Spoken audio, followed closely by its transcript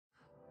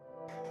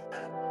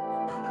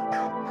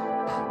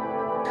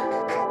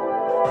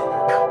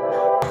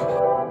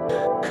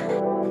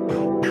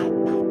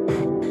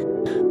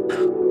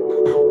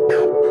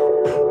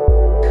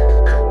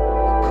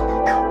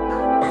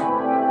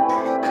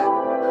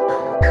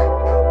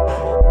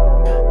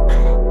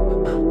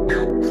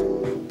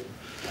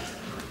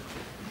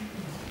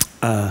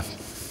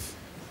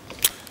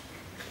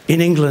In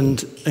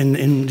England,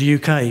 in the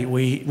UK,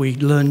 we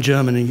learned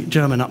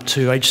German up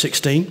to age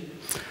 16,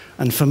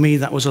 and for me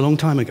that was a long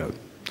time ago.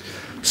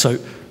 So,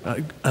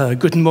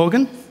 guten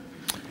Morgen,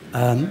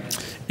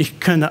 ich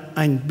kann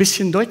ein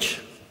bisschen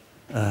Deutsch,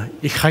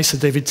 ich heiße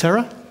David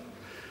Terrar,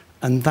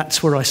 and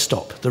that's where I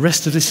stop. The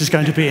rest of this is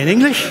going to be in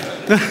English.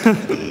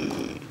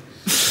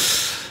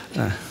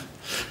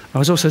 I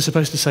was also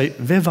supposed to say,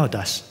 wer war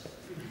das?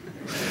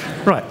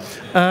 Right.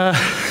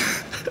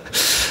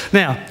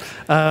 Now,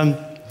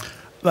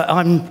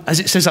 as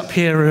it says up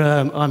here,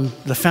 I'm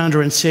the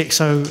founder and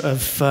CXO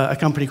of a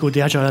company called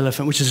the Agile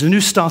Elephant, which is a new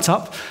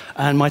startup.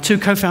 And my two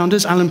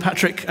co-founders, Alan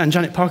Patrick and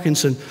Janet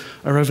Parkinson,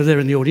 are over there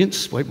in the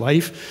audience.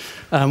 Wave.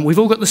 We've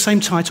all got the same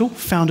title,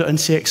 founder and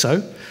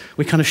CXO.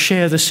 We kind of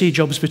share the C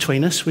jobs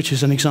between us, which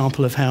is an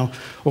example of how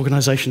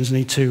organizations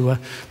need to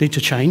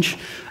change.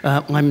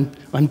 I'm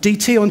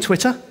DT on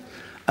Twitter.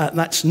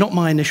 That's not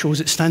my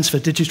initials. It stands for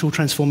Digital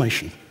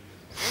Transformation.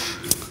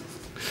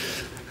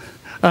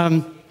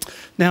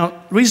 Now,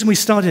 the reason we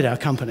started our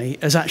company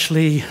is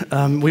actually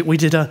we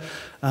did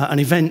an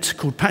event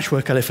called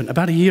Patchwork Elephant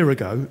about a year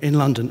ago in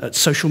London at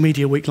Social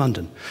Media Week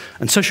London.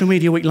 And Social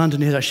Media Week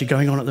London is actually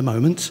going on at the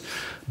moment,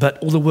 but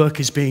all the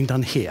work is being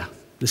done here.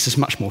 This is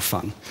much more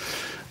fun.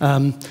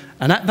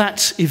 And at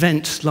that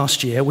event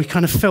last year, we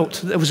kind of felt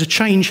that there was a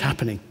change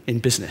happening in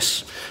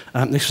business.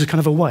 This was kind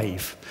of a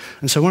wave.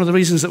 And so one of the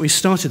reasons that we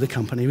started the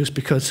company was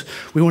because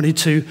we wanted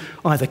to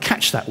either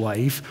catch that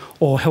wave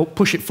or help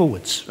push it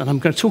forwards. And I'm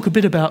going to talk a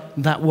bit about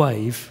that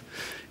wave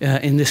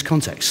in this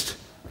context.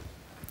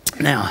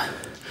 Now,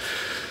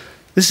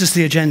 this is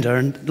the agenda,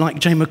 and like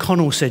Jay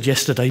McConnell said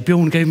yesterday,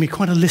 Bjorn gave me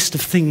quite a list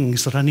of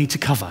things that I need to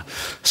cover.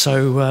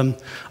 So I'm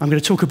going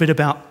to talk a bit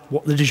about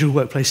what the digital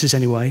workplace is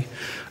anyway,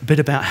 a bit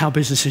about how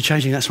business is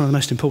changing, that's one of the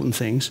most important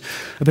things,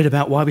 a bit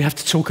about why we have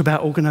to talk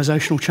about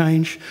organizational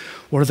change,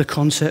 what are the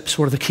concepts,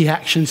 what are the key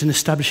actions in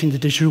establishing the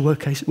digital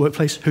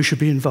workplace, who should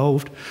be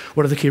involved,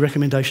 what are the key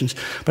recommendations.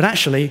 But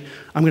actually,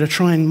 I'm going to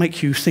try and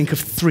make you think of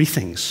three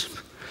things.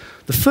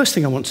 The first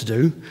thing I want to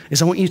do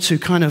is I want you to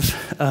kind of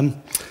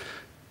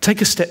take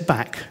a step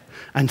back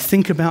and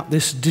think about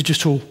this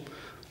digital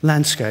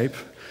landscape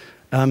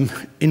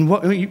in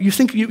what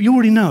you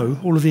already know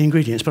all of the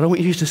ingredients, but I want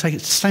you to take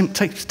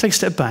a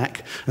step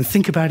back and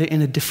think about it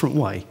in a different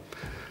way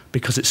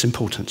because it's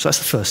important. So that's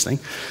the first thing.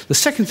 The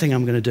second thing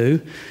I'm going to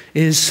do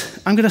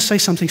is I'm going to say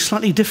something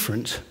slightly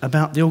different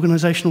about the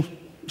organizational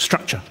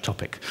structure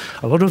topic.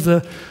 A lot of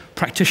the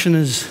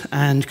practitioners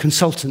and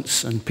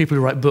consultants and people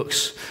who write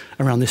books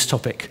around this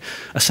topic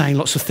are saying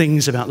lots of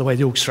things about the way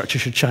the org structure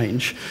should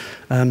change.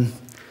 I'm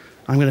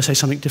going to say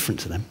something different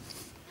to them.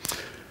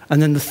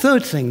 And then the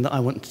third thing that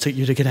I want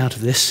you to get out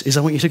of this is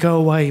I want you to go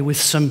away with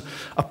some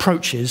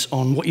approaches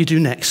on what you do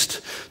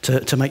next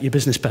to make your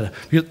business better.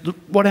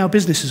 What our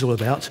business is all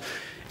about,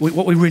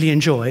 what we really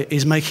enjoy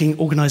is making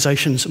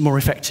organizations more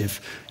effective,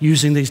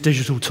 using these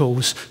digital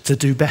tools to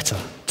do better,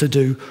 to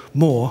do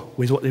more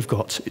with what they've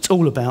got. It's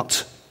all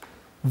about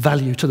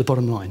value to the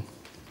bottom line.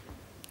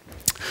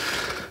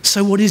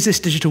 So what is this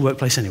digital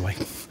workplace anyway?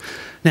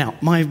 Now,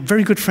 my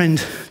very good friend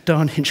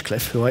Darren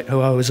Hinchcliffe, who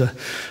I was at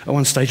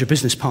one stage a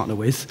business partner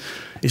with,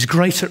 is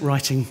great at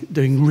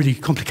doing really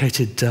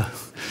complicated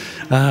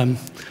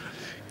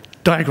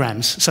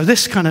diagrams. So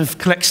this kind of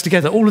collects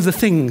together all of the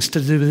things to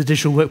do with the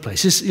digital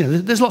workplace.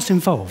 There's lots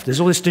involved. There's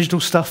all this digital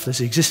stuff, there's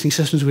the existing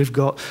systems we've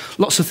got,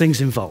 lots of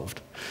things involved.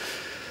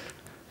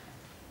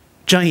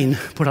 Jane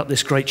put up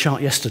this great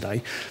chart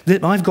yesterday.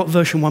 I've got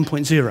version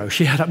 1.0.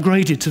 She had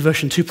upgraded to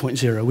version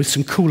 2.0 with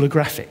some cooler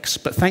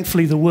graphics, but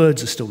thankfully the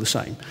words are still the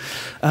same.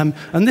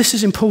 And this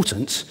is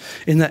important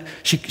in that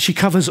she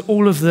covers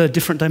all of the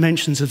different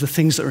dimensions of the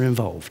things that are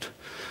involved.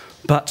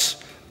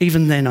 But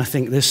even then, I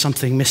think there's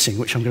something missing,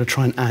 which I'm going to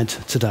try and add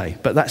today.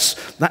 But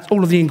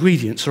all of the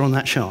ingredients are on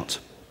that chart.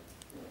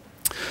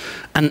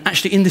 And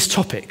actually, in this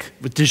topic,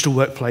 with digital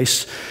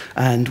workplace,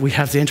 and we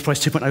have the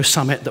Enterprise 2.0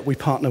 Summit that we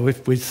partner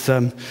with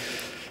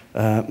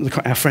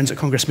our friends at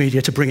Kongress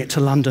Media to bring it to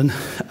London,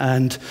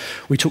 and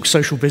we talk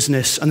social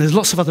business, and there's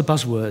lots of other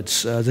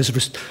buzzwords.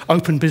 There's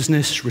open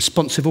business,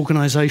 responsive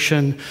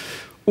organisation,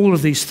 all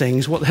of these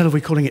things. What the hell are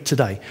we calling it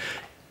today?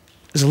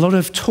 There's a lot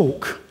of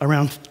talk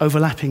around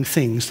overlapping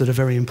things that are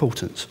very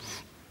important.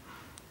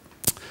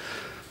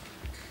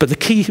 But the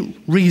key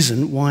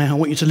reason why I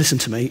want you to listen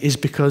to me is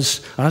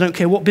because, I don't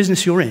care what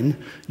business you're in,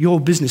 your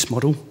business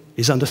model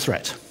is under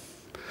threat.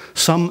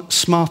 Some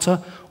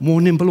smarter,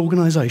 more nimble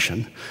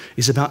organisation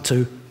is about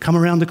to come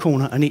around the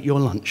corner and eat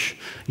your lunch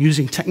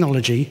using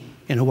technology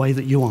in a way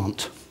that you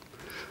aren't.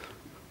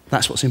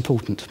 That's what's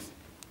important.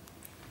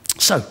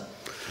 So,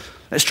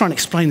 let's try and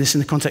explain this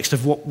in the context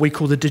of what we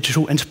call the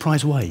digital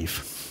enterprise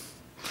wave.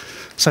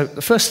 So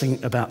the first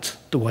thing about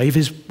the wave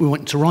is we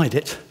want to ride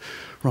it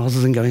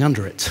rather than going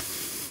under it.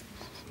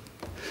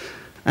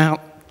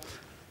 Now,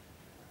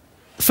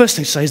 the first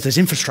thing to say is there's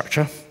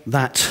infrastructure,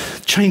 that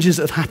changes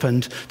that have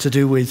happened to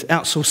do with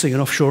outsourcing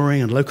and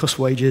offshoring and low-cost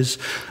wages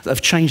that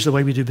have changed the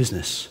way we do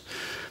business.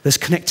 There's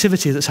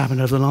connectivity that's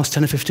happened over the last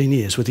 10 or 15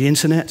 years with the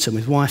internet and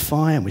with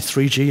Wi-Fi and with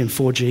 3G and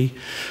 4G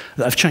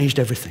that have changed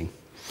everything.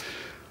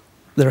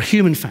 There are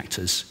human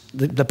factors.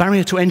 The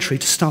barrier to entry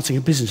to starting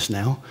a business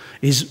now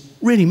is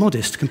really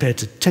modest compared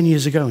to 10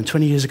 years ago and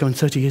 20 years ago and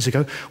 30 years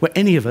ago, where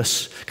any of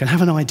us can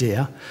have an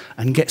idea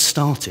and get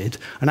started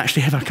and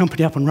actually have our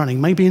company up and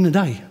running, maybe in a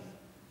day.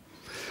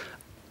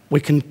 We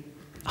can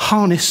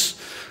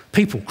harness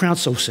people,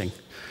 crowdsourcing.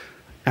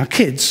 Our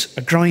kids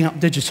are growing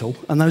up digital,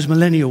 and those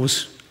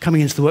millennials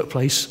coming into the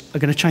workplace are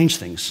going to change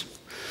things.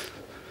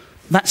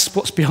 That's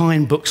what's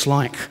behind books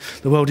like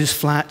The World is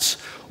Flat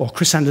or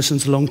Chris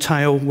Anderson's Long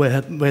Tail, where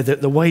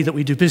the way that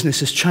we do business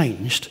has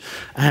changed,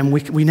 and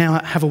we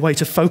now have a way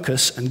to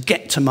focus and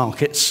get to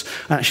markets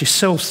and actually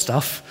sell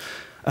stuff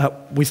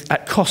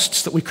at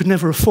costs that we could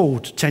never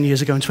afford 10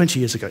 years ago and 20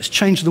 years ago. It's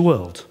changed the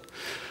world.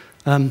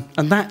 And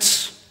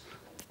that's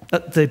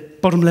at the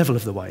bottom level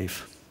of the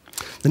wave.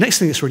 The next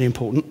thing that's really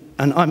important,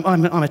 and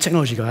I'm a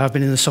technology guy, I've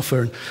been in the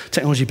software and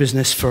technology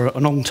business for a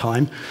long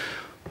time.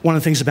 One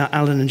of the things about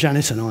Alan and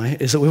Janet and I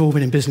is that we've all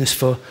been in business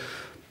for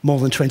more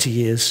than 20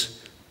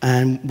 years,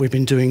 and we've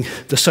been doing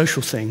the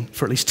social thing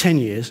for at least 10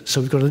 years, so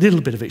we've got a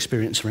little bit of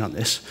experience around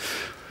this.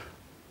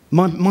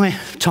 My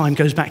time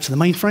goes back to the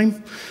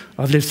mainframe.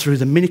 I've lived through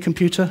the mini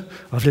computer,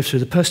 I've lived through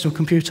the personal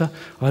computer,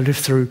 I've lived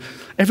through,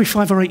 every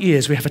 5 or 8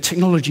 years we have a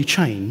technology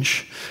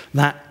change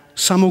that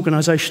some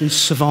organisations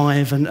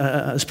survive and,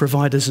 as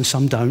providers and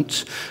some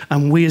don't,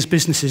 and we as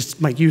businesses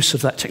make use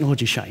of that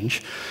technology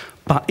change.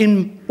 But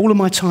in all of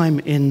my time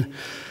in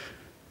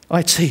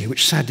IT,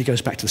 which sadly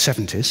goes back to the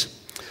 70s,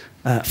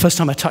 first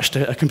time I touched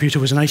a computer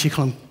was an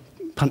 80-column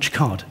punch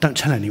card. Don't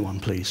tell anyone,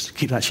 please.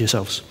 Keep that to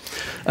yourselves.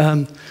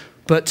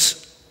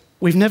 But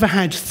we've never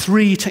had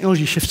 3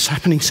 technology shifts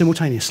happening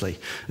simultaneously.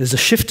 There's a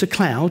shift to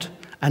cloud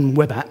and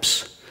web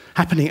apps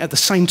happening at the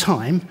same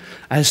time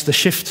as the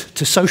shift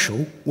to social,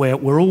 where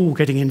we're all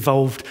getting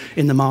involved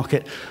in the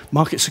market.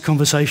 Markets are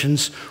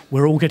conversations.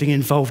 We're all getting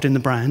involved in the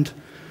brand.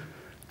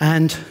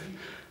 And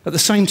at the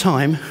same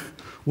time,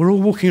 we're all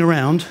walking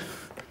around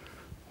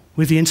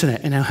with the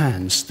internet in our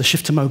hands, the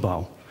shift to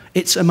mobile.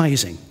 It's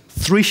amazing.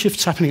 3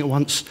 shifts happening at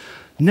once,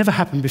 never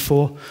happened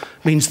before,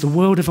 means the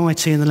world of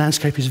IT and the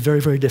landscape is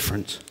very, very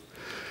different.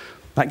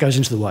 That goes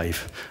into the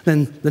wave.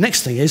 Then the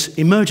next thing is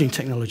emerging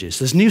technologies.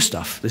 There's new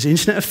stuff. There's the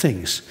Internet of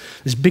Things.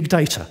 There's big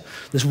data.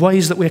 There's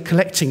ways that we're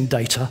collecting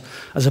data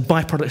as a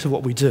byproduct of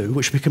what we do,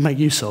 which we can make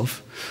use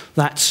of,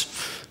 that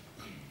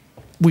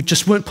we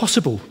just weren't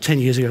possible 10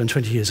 years ago and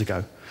 20 years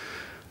ago.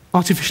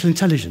 Artificial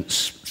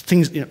intelligence.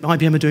 Things,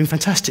 IBM are doing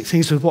fantastic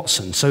things with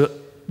Watson. So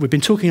we've been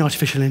talking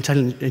artificial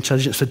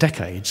intelligence for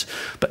decades,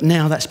 but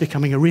now that's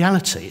becoming a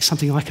reality. It's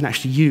something I can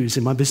actually use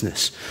in my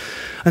business.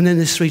 And then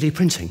there's 3D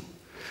printing.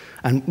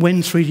 And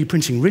when 3D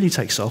printing really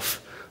takes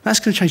off, that's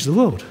going to change the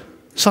world.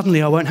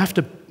 Suddenly I won't have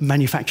to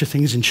manufacture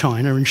things in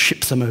China and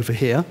ship them over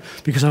here,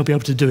 because I'll be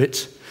able to do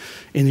it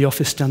in the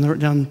office down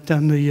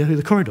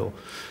the corridor.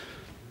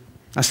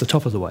 That's the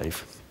top of the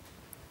wave.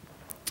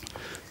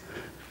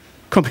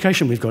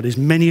 Complication we've got is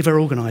many of our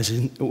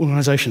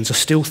organisations are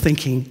still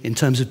thinking in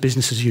terms of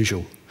business as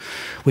usual.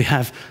 We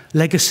have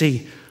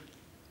legacy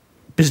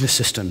business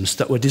systems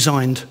that were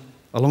designed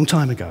a long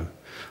time ago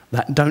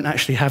that don't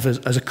actually have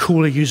as a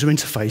cooler user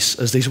interface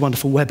as these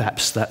wonderful web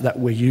apps that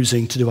we're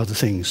using to do other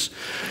things.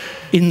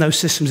 In those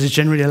systems there's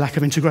generally a lack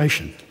of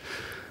integration.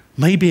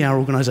 Maybe our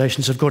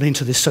organisations have got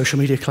into this social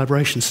media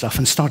collaboration stuff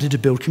and started to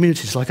build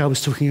communities like I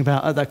was talking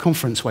about at that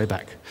conference way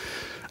back.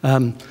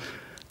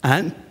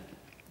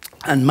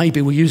 And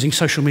maybe we're using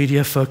social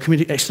media for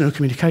external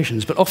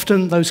communications, but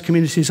often those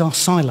communities are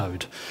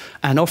siloed,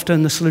 and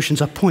often the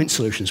solutions are point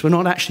solutions. We're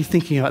not actually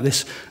thinking about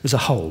this as a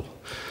whole.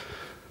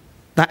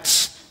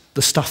 That's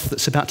the stuff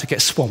that's about to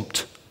get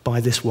swamped by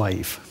this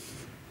wave.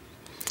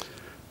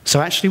 So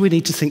actually we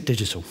need to think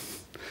digital.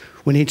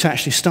 We need to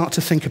actually start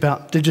to think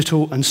about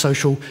digital and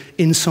social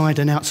inside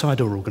and outside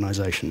our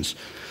organisations.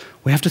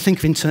 We have to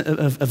think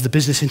of the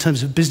business in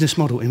terms of business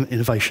model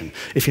innovation.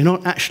 If you're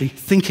not actually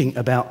thinking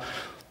about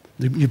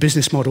your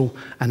business model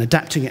and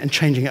adapting it and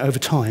changing it over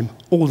time,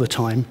 all the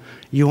time,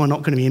 you are not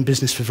going to be in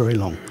business for very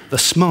long. The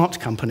smart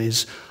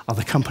companies are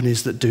the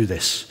companies that do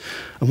this.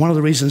 And one of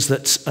the reasons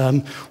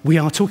that we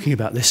are talking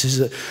about this is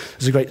that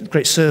there's a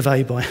great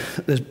survey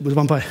there's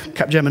one by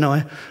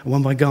Capgemini and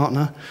one by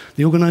Gartner.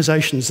 The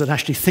organisations that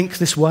actually think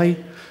this way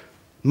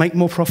make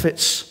more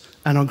profits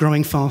and are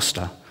growing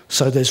faster.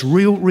 So there's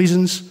real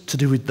reasons to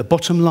do with the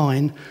bottom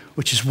line,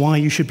 which is why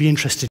you should be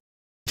interested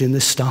in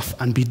this stuff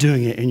and be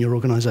doing it in your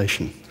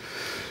organisation.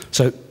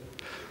 So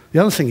the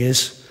other thing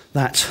is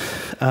that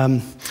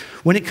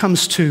when it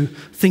comes to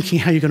thinking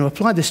how you're going to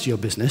apply this to your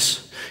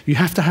business, you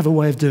have to have a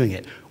way of doing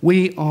it.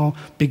 We are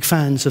big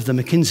fans of the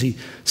McKinsey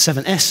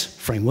 7S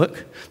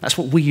framework. That's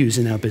what we use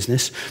in our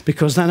business,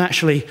 because that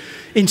actually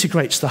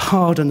integrates the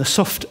hard and the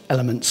soft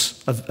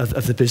elements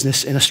of the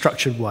business in a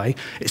structured way.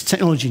 It's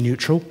technology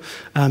neutral.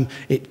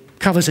 It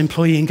covers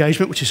employee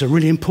engagement, which is a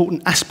really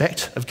important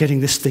aspect of getting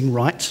this thing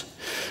right.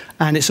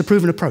 And it's a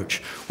proven approach.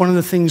 One of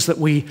the things that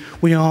we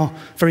are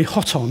very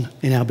hot on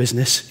in our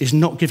business is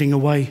not giving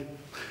away,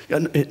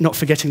 not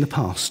forgetting the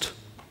past.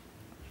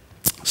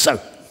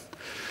 So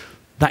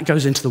that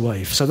goes into the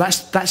wave. So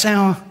that's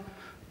our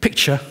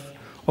picture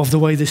of the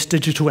way this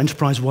digital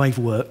enterprise wave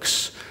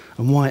works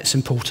and why it's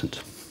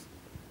important.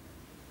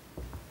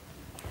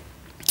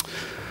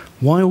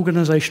 Why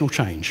organisational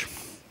change?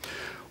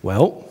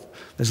 Well,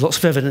 there's lots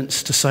of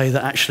evidence to say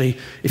that actually,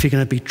 if you're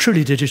going to be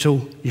truly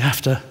digital, you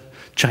have to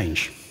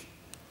change.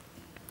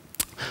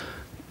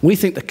 We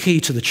think the key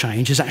to the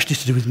change is actually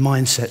to do with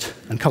mindset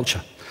and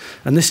culture.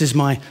 And this is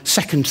my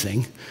second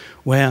thing,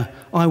 where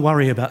I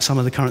worry about some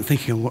of the current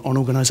thinking on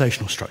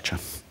organisational structure.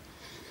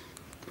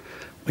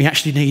 We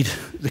actually need,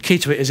 the key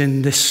to it is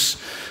in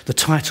the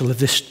title of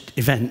this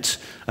event,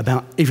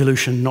 about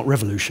evolution, not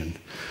revolution.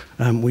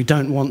 We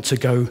don't want to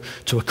go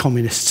to a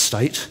communist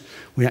state.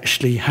 We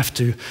actually have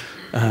to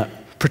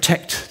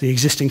protect the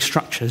existing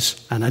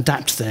structures and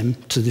adapt them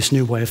to this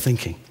new way of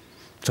thinking.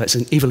 So it's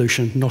an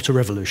evolution, not a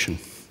revolution.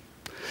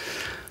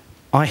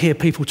 I hear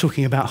people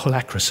talking about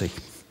holacracy,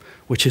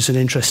 which is an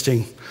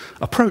interesting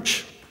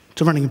approach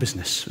to running a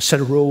business. A set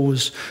of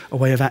rules, a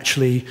way of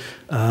actually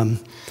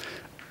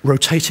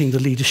rotating the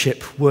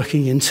leadership,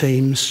 working in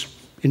teams.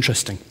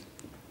 Interesting.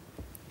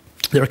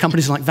 There are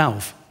companies like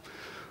Valve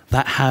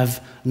that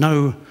have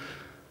no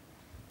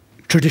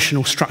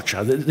traditional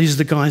structure. These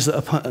are the guys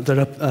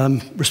that are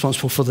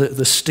responsible for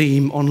the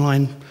Steam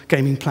online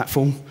gaming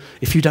platform.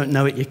 If you don't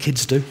know it, your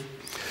kids do.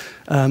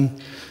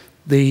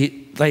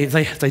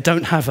 They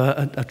don't have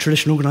a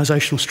traditional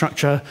organisational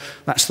structure.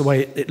 That's the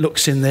way it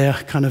looks in their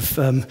kind of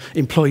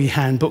employee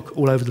handbook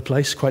all over the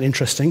place. Quite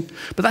interesting.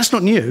 But that's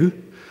not new.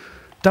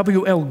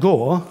 W.L.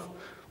 Gore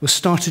was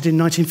started in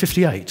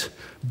 1958.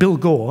 Bill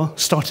Gore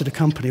started a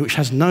company which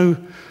has no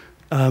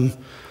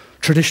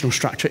traditional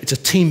structure. It's a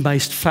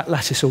team-based flat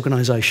lattice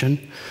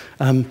organisation.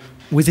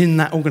 Within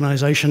that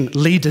organisation,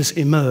 leaders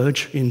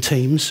emerge in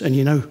teams, and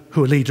you know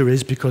who a leader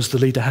is because the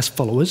leader has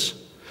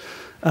followers.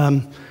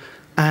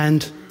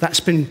 And that's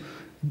been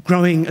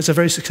growing as a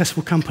very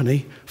successful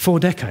company for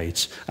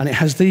decades. And it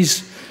has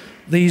these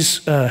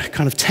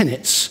kind of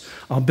tenets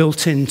are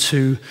built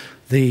into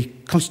the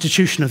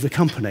constitution of the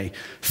company.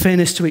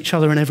 Fairness to each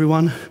other and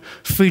everyone,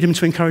 freedom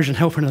to encourage and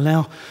help and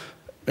allow,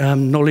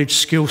 knowledge,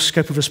 skill,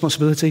 scope of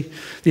responsibility,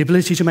 the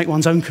ability to make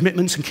one's own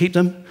commitments and keep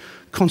them,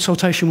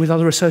 consultation with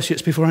other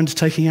associates before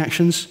undertaking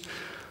actions,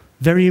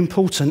 very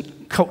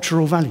important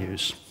cultural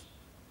values.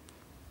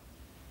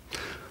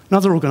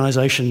 Another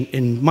organisation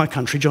in my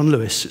country, John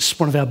Lewis, it's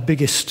one of our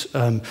biggest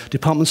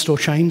department store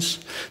chains.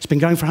 It's been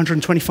going for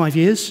 125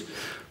 years.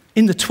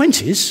 In the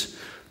 20s,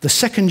 the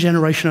second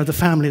generation of the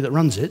family that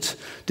runs it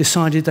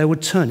decided they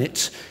would turn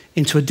it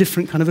into a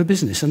different kind of a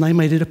business, and they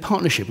made it a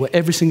partnership where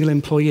every single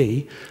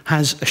employee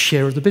has a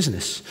share of the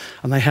business.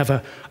 And they have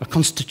a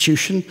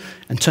constitution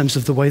in terms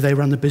of the way they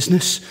run the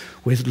business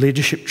with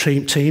leadership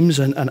teams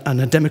and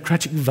a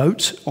democratic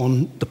vote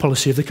on the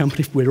policy of the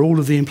company where all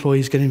of the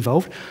employees get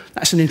involved.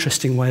 That's an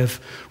interesting way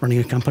of running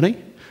a company.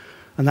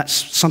 And that's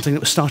something that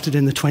was started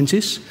in the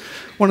 20s.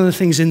 One of the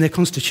things in their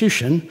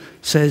constitution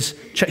says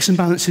checks and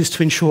balances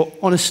to ensure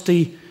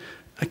honesty,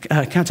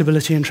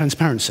 accountability and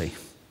transparency.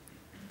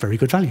 Very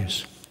good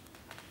values.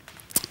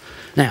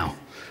 Now,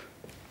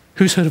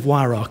 who's heard of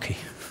hierarchy?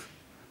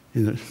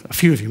 A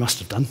few of you must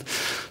have done.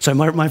 So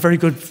my very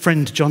good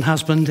friend John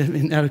Husband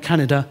out of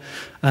Canada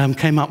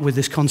came up with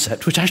this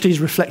concept, which actually is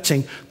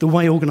reflecting the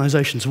way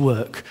organisations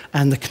work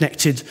and the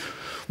connected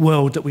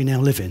world that we now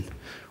live in,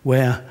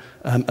 where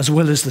as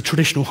well as the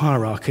traditional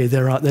hierarchy,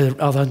 there are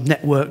other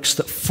networks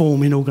that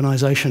form in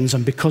organisations,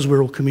 and because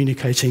we're all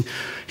communicating,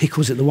 he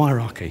calls it the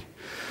hierarchy.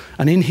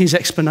 And in his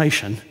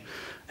explanation,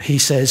 he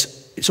says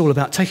it's all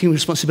about taking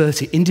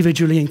responsibility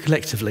individually and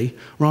collectively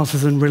rather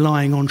than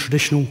relying on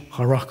traditional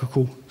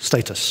hierarchical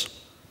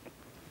status.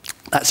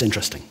 That's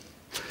interesting.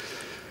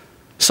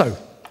 So,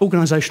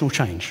 organisational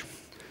change.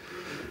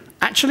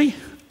 Actually,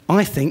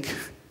 I think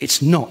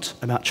it's not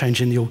about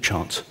changing the org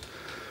chart.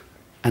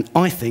 And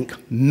I think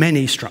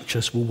many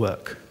structures will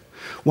work.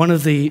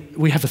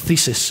 We have a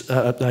thesis,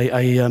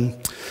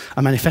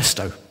 a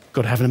manifesto.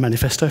 Got to have a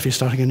manifesto if you're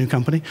starting a new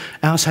company.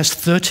 Ours has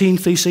 13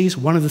 theses.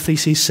 One of the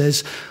theses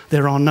says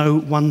there are no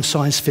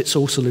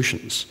one-size-fits-all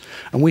solutions.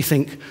 And we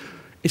think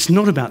it's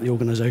not about the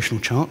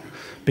organisational chart,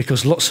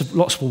 because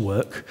lots will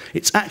work.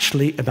 It's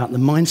actually about the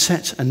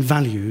mindset and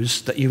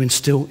values that you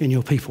instill in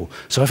your people.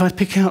 So if I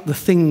pick out the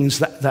things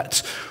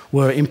that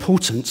were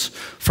important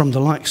from the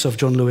likes of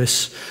John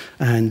Lewis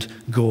and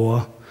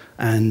Gore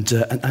and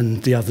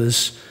the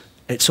others,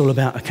 it's all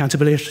about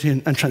accountability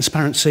and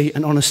transparency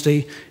and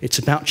honesty. It's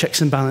about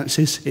checks and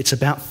balances. It's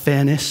about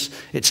fairness.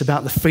 It's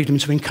about the freedom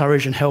to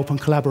encourage and help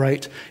and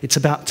collaborate. It's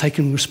about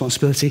taking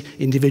responsibility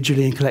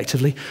individually and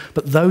collectively.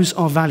 But those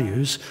are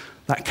values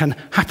that can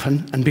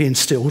happen and be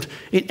instilled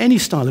in any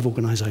style of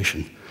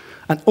organisation.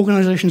 And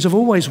organisations have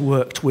always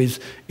worked with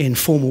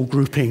informal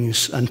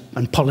groupings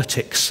and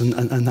politics and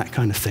that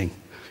kind of thing.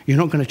 You're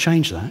not going to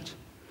change that.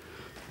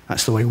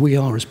 That's the way we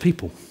are as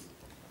people.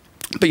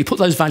 But you put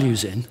those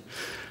values in,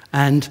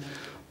 and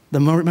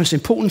the most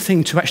important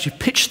thing to actually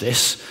pitch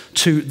this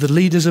to the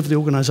leaders of the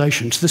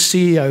organization, to the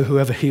CEO,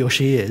 whoever he or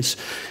she is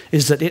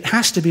that it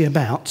has to be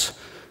about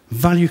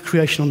value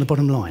creation on the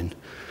bottom line.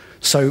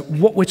 So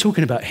what we're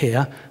talking about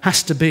here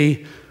has to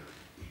be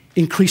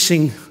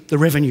increasing the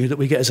revenue that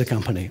we get as a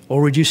company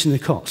or reducing the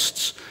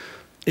costs.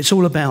 It's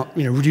all about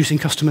reducing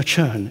customer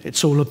churn.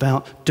 It's all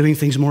about doing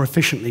things more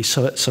efficiently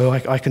so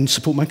I can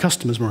support my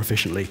customers more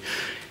efficiently.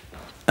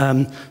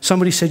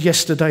 Somebody said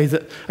yesterday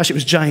that, actually it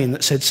was Jane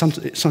that said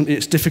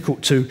it's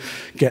difficult to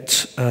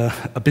get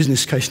a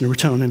business case and a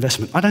return on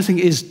investment. I don't think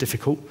it is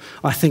difficult.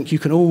 I think you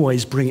can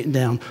always bring it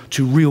down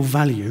to real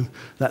value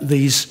that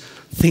these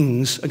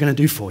things are going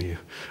to do for you.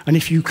 And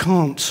if you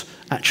can't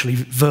actually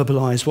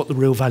verbalise what the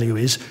real value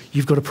is,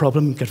 you've got a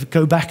problem. You've got to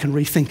go back and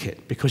rethink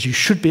it, because you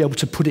should be able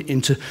to put it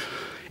into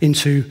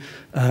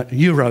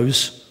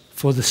euros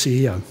for the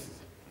CEO.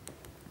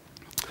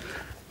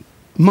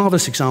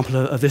 Marvellous example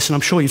of this, and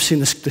I'm sure you've seen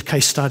this, the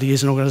case study,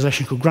 is an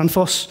organisation called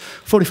Grundfos,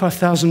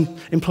 45,000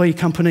 employee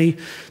company,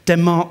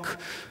 Denmark,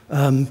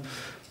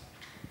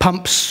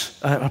 pumps.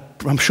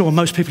 I'm sure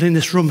most people in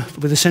this room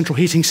with a central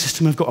heating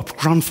system have got a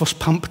Grundfos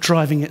pump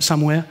driving it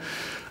somewhere.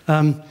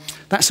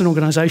 That's an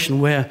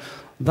organisation where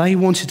they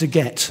wanted to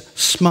get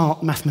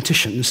smart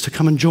mathematicians to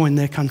come and join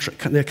their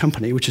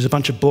company, which is a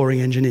bunch of boring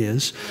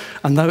engineers,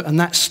 and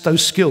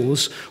those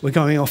skills were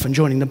going off and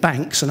joining the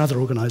banks and other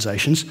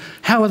organisations.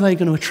 How are they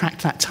going to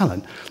attract that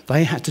talent?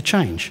 They had to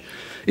change.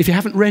 If you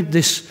haven't read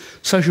this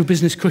Social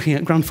Business Cooking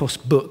at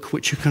Grundfos book,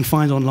 which you can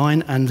find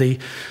online, and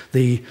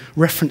the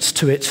reference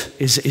to it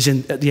is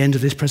at the end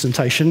of this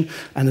presentation,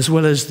 and as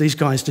well as these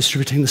guys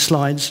distributing the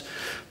slides,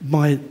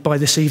 by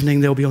this evening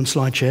they'll be on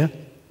SlideShare.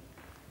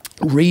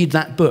 Read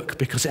that book,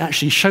 because it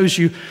actually shows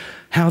you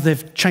how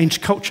they've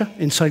changed culture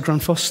inside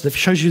Grundfos. It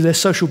shows you their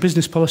social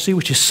business policy,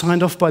 which is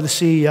signed off by the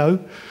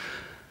CEO.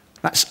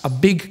 That's a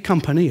big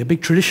company, a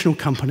big traditional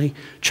company,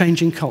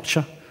 changing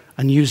culture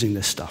and using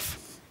this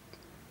stuff.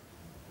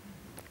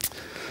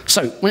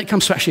 So when it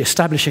comes to actually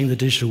establishing the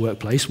digital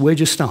workplace, where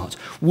do you start?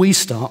 We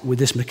start with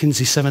this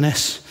McKinsey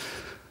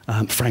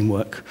 7S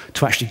framework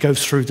to actually go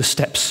through the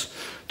steps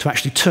to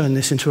actually turn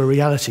this into a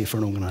reality for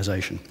an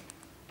organisation.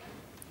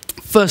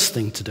 First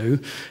thing to do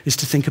is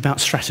to think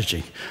about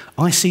strategy.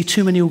 I see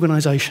too many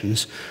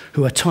organisations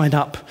who are tied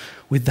up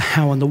with the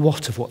how and the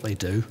what of what they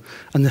do,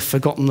 and they've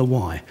forgotten the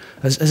why.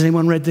 Has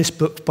anyone read this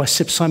book by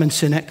Simon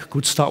Sinek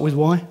called Start With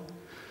Why?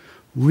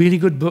 Really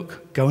good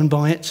book, go and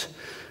buy it.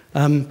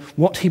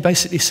 What he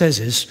basically says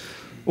is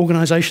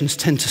organisations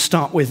tend to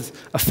start with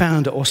a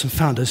founder or some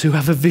founders who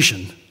have a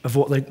vision of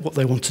what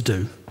they want to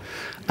do.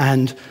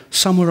 And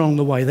somewhere along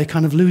the way, they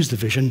kind of lose the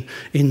vision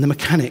in the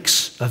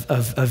mechanics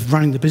of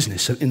running the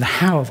business, in the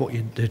how of what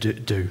you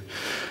do,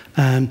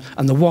 and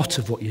the what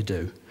of what you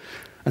do.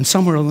 And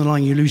somewhere along the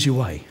line, you lose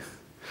your way.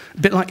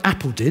 A bit like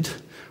Apple did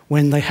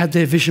when they had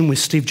their vision with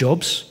Steve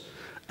Jobs,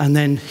 and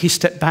then he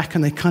stepped back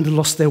and they kind of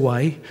lost their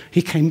way.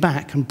 He came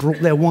back and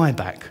brought their why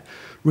back.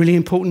 Really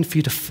important for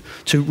you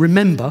to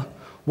remember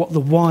what the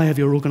why of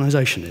your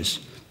organisation is.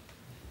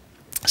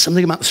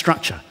 Something about the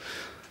structure.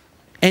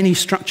 Any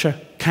structure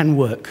can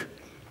work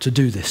to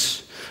do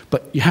this,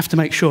 but you have to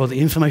make sure the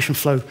information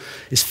flow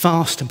is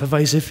fast and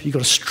pervasive. You've got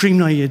to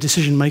streamline your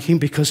decision making,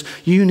 because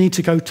you need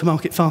to go to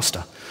market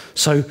faster.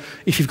 So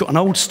if you've got an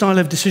old style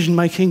of decision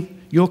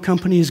making, your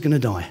company is going to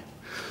die.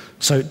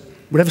 So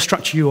whatever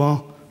structure you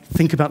are,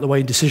 think about the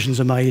way decisions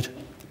are made,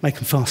 make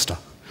them faster.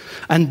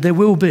 And there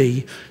will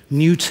be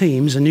new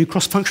teams and new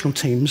cross-functional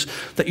teams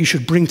that you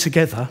should bring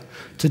together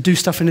to do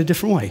stuff in a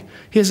different way.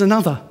 Here's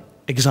another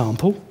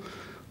example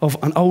of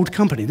an old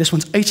company. This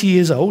one's 80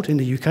 years old in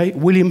the UK,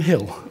 William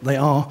Hill. They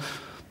are,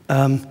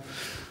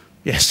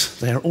 yes,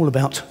 they are all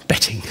about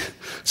betting.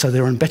 So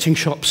they're in betting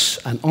shops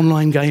and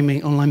online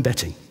gaming, online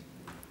betting.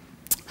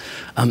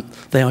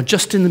 They are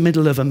just in the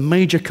middle of a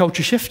major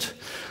culture shift.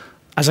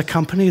 As a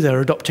company,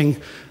 they're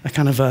adopting a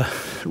kind of a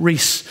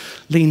Reese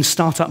lean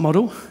startup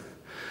model.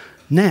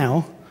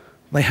 Now,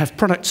 they have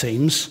product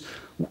teams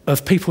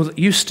of people that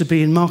used to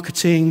be in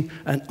marketing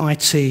and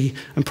IT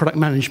and product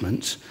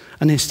management,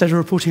 and instead of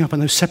reporting up on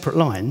those separate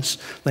lines,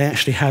 they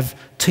actually have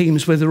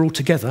teams where they're all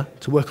together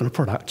to work on a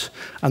product,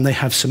 and they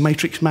have some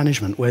matrix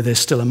management where there's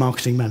still a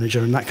marketing manager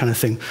and that kind of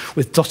thing,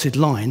 with dotted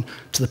line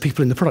to the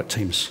people in the product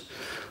teams.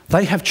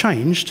 They have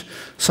changed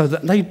so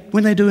that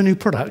when they do a new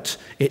product,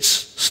 it's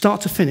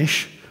start to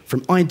finish,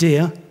 from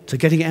idea to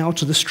getting it out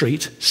to the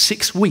street,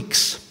 6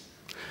 weeks.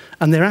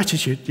 And their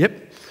attitude,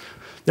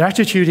 their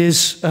attitude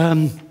is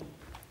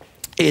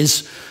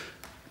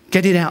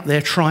get it out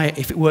there, try it.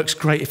 If it works,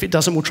 great. If it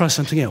doesn't, we'll try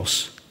something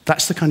else.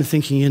 That's the kind of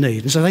thinking you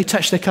need. And so they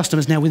touch their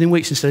customers now within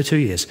weeks instead of 2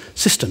 years.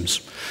 Systems.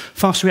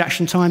 Fast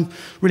reaction time,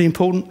 really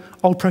important.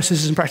 Old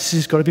processes and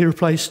practices got to be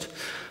replaced.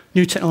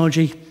 New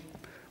technology,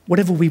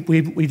 whatever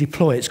we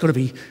deploy, it's got to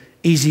be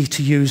easy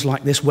to use,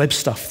 like this web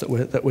stuff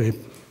that we're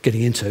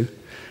getting into.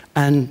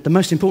 And the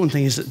most important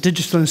thing is that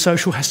digital and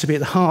social has to be at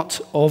the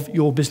heart of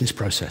your business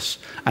process.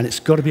 And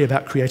it's got to be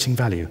about creating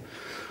value.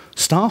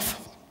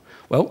 Staff,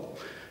 Well,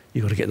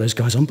 you've got to get those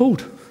guys on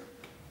board.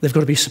 They've got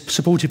to be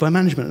supported by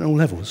management at all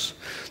levels.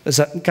 There's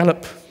that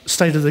Gallup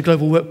State of the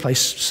Global Workplace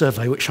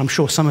survey, which I'm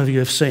sure some of you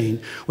have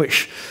seen,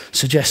 which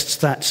suggests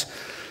that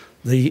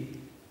the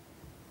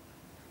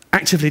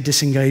actively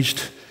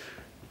disengaged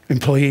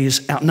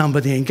employees outnumber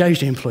the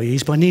engaged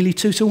employees by nearly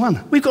 2 to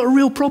 1. We've got a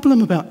real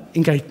problem about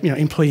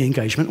employee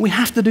engagement. We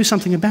have to do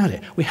something about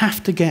it. We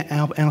have to get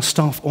our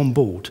staff on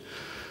board.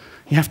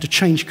 You have to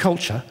change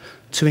culture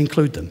to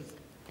include them.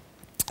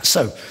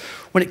 So,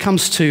 when it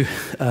comes to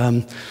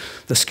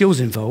the skills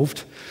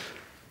involved,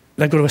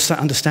 they've got to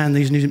understand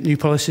these new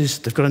policies.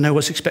 They've got to know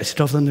what's expected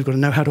of them. They've got to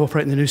know how to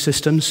operate in the new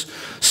systems.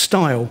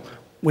 Style.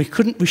 We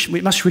shouldn't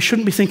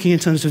be thinking in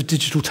terms of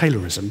digital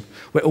Taylorism,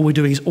 where all we're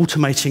doing is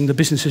automating the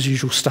business as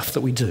usual stuff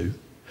that we do.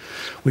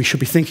 We should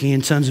be thinking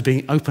in terms of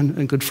being open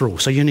and good for all.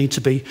 So you need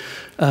to be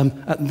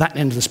at that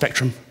end of the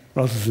spectrum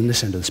rather than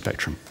this end of the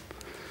spectrum.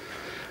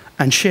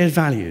 And shared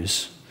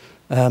values.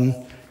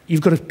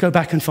 You've got to go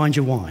back and find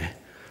your why.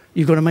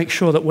 You've got to make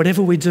sure that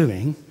whatever we're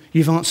doing,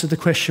 you've answered the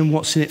question,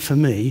 what's in it for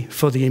me,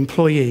 for the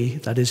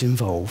employee that is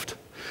involved.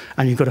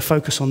 And you've got to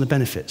focus on the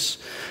benefits.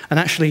 And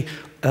actually,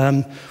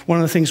 one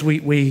of the things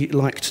we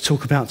like to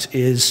talk about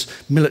is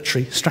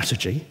military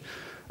strategy.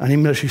 And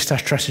in military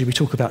strategy, we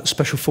talk about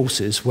special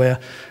forces, where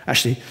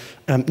actually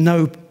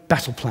no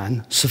battle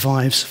plan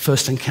survives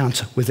first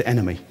encounter with the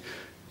enemy.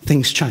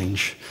 Things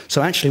change.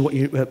 So actually,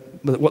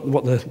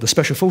 what the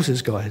special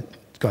forces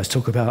guys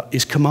talk about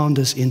is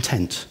commander's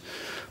intent.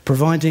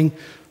 Providing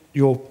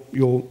your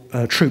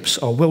troops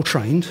are well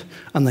trained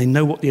and they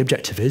know what the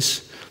objective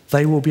is,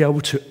 they will be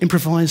able to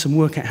improvise and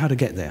work out how to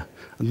get there.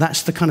 And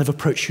that's the kind of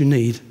approach you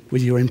need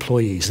with your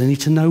employees. They need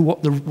to know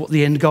what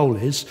the end goal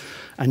is,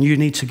 and you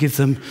need to give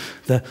them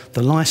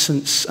the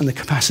license and the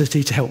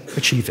capacity to help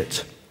achieve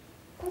it.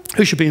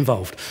 Who should be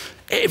involved?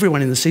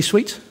 Everyone in the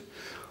C-suite.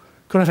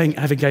 Got to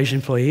have engaged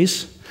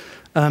employees.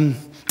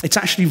 It's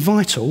actually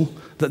vital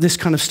that this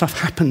kind of stuff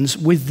happens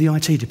with the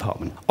IT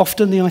department.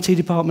 Often the IT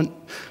department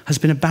has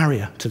been a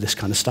barrier to this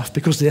kind of stuff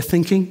because their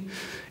thinking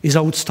is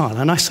old style.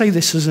 And I say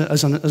this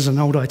as an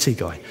old IT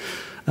guy.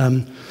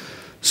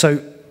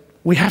 So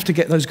we have to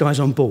get those guys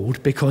on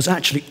board because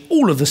actually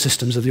all of the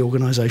systems of the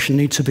organisation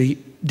need to be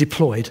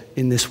deployed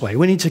in this way.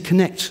 We need to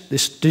connect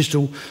this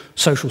digital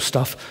social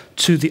stuff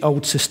to the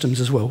old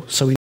systems as well.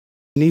 So we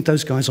need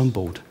those guys on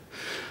board.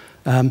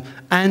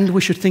 And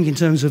we should think in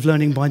terms of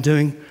learning by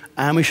doing,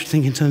 and we should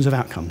think in terms of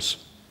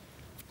outcomes.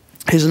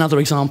 Here's another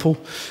example.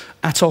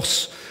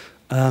 Atos,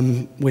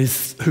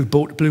 who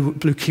bought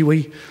Blue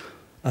Kiwi,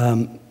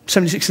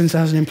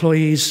 76,000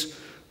 employees,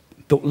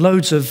 built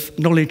loads of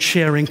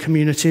knowledge-sharing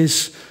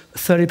communities.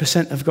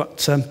 30% have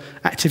got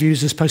active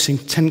users posting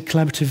 10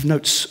 collaborative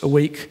notes a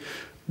week.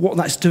 What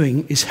that's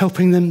doing is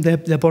helping them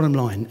their bottom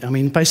line. I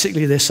mean,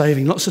 basically, they're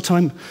saving lots of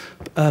time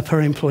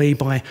per employee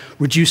by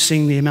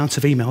reducing the amount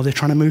of email. They're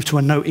trying to move to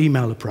a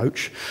no-email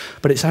approach,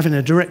 but it's having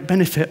a direct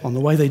benefit on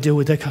the way they deal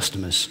with their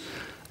customers.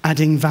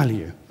 Adding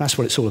value. That's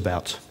what it's all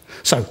about.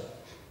 So,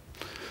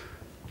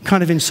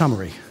 kind of in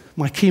summary,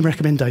 my key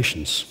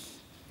recommendations.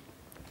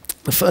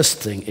 The first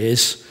thing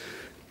is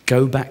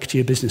go back to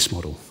your business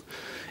model.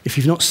 If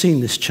you've not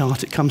seen this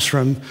chart, it comes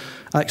from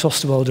Alex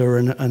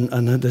Osterwalder,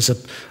 and there's a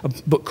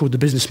book called The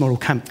Business Model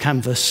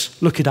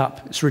Canvas. Look it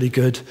up, it's really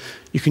good.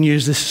 You can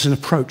use this as an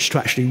approach to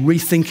actually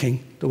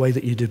rethinking the way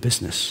that you do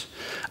business.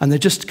 And they're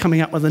just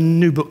coming up with a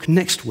new book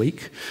next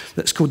week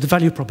that's called The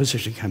Value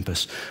Proposition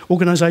Canvas.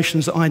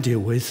 Organisations that I deal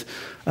with,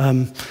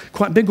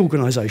 quite big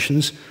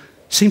organisations,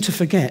 seem to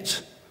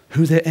forget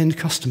who their end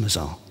customers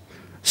are.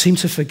 Seem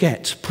to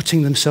forget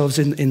putting themselves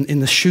in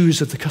the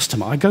shoes of the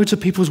customer. I go to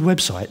people's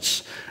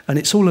websites and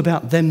it's all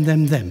about them,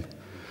 them, them.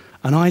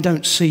 And I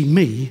don't see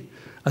me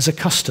as a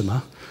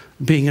customer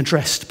being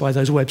addressed by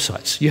those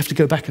websites. You have to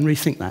go back and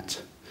rethink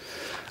that.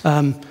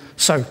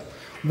 So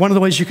one of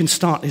the ways you can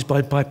start is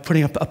by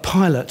putting up a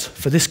pilot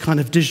for this kind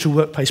of digital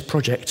workplace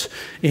project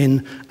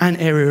in an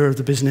area of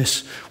the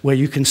business where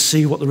you can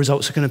see what the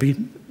results are going to be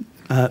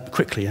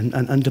quickly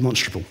and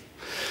demonstrable.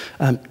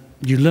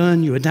 You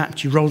learn, you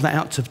adapt, you roll that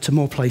out to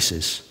more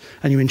places,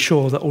 and you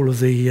ensure that all of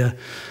the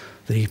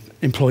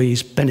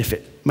employees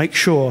benefit. Make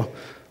sure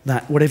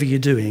that whatever you're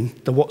doing,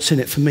 the what's in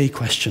it for me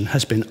question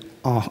has been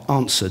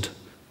answered,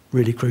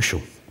 really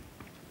crucial.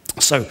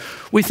 So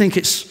we think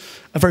it's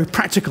a very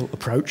practical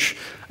approach,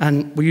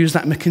 and we use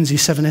that McKinsey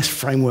 7S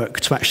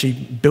framework to actually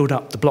build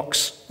up the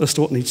blocks as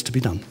to what needs to be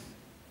done.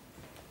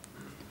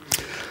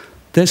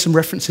 There's some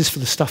references for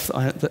the stuff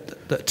you're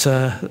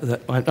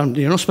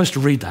not supposed to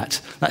read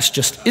that. That's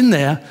just in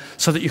there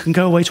so that you can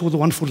go away to all the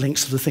wonderful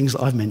links of the things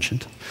that I've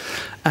mentioned.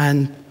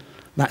 And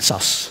that's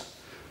us.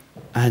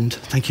 And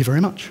thank you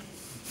very much.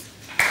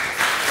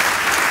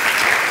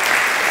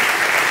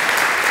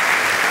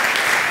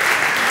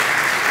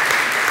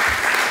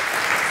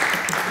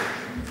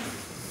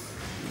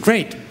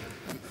 Great.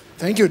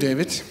 Thank you,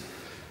 David.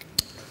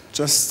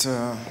 Just...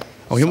 oh,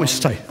 you want me to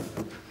stay?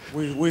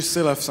 We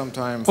still have some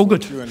time for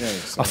Q&A.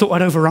 So. I thought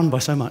I'd overrun by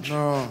so much.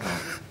 No.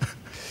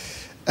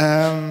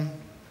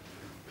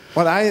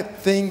 Well, I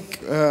think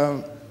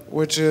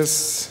which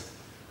is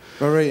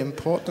very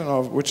important,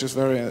 or which is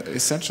very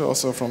essential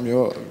also from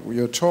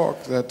your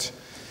talk, that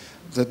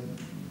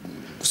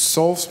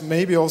solves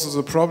maybe also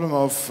the problem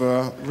of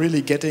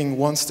really getting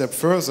one step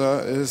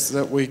further, is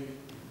that we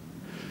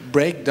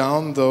break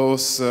down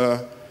those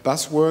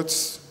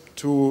buzzwords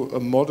to a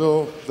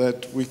model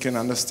that we can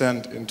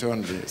understand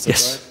internally. Is that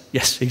right?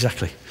 Yes,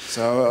 exactly.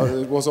 So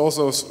it was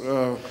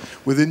also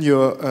within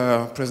your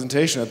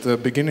presentation at the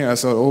beginning, I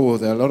thought, oh,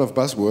 there are a lot of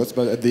buzzwords,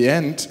 but at the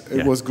end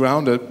it was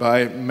grounded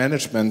by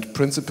management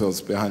principles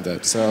behind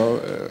that.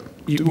 So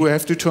do we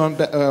have to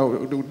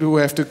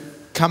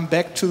come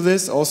back to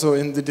this also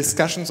in the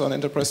discussions on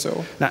Enterprise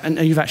SO? Now, and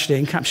you've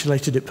actually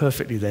encapsulated it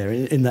perfectly there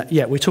in that,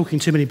 we're talking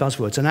too many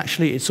buzzwords, and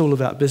actually it's all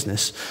about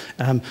business.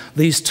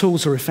 These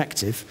tools are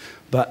effective,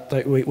 but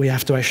we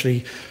have to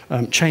actually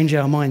change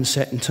our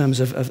mindset in terms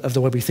of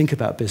the way we think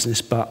about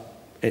business, but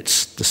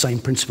it's the same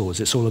principles.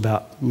 It's all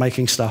about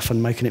making stuff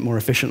and making it more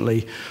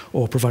efficiently,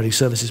 or providing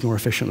services more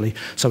efficiently.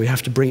 So we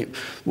have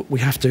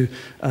to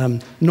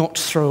not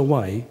throw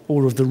away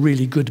all of the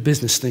really good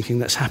business thinking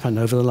that's happened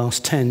over the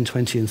last 10,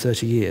 20 and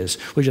 30 years.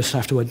 We just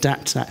have to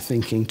adapt that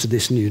thinking to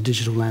this new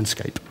digital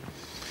landscape.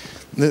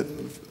 The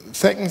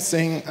second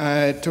thing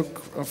I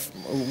took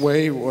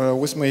away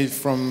with me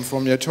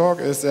from your talk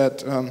is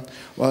that,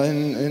 well,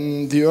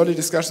 in the early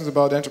discussions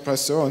about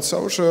Enterprise SO and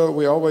social,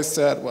 we always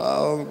said,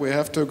 well, we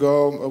have to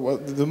go,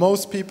 the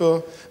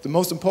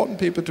most important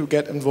people to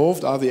get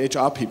involved are the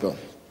HR people.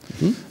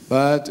 Mm-hmm.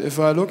 But if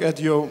I look at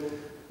your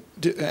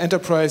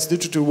enterprise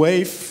digital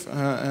wave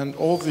and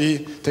all the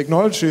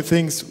technology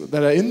things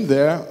that are in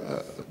there,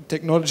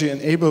 technology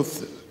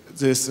enables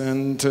this,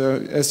 and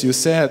as you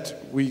said,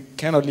 we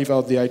cannot leave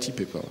out the IT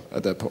people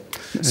at that point.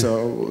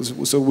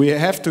 So we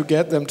have to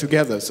get them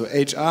together. So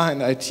HR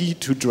and IT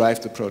to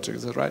drive the project.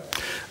 Is that right?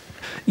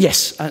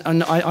 Yes,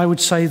 and I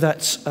would say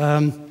that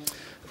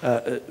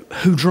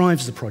who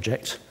drives the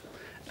project?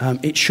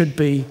 It should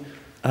be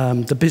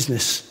the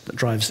business that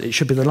drives it. It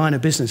should be the line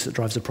of business that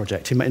drives the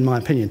project, in my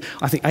opinion.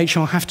 I think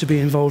HR have to be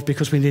involved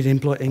because we need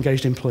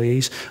engaged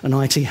employees, and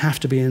IT have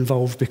to be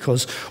involved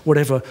because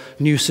whatever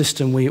new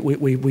system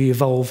we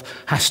evolve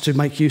has to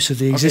make use of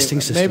the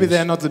existing systems. Maybe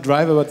they're not the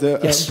driver, but the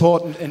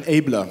important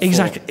enabler.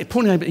 Exactly.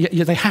 Important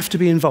enabler. They have to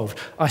be involved.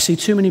 I see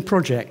too many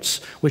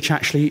projects which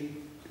actually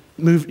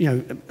move,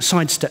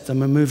 sidestep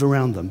them and move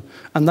around them.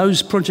 And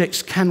those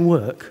projects can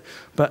work,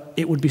 but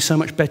it would be so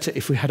much better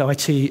if we had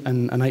IT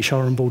and HR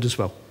on board as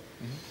well.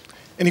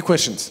 Mm-hmm. Any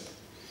questions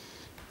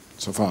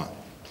so far?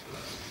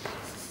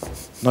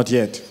 Not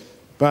yet.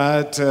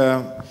 But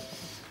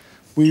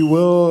we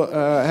will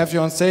have you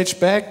on stage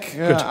back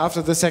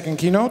after the second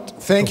keynote.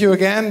 Thank you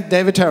again,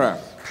 David Terrar.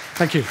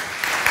 Thank you.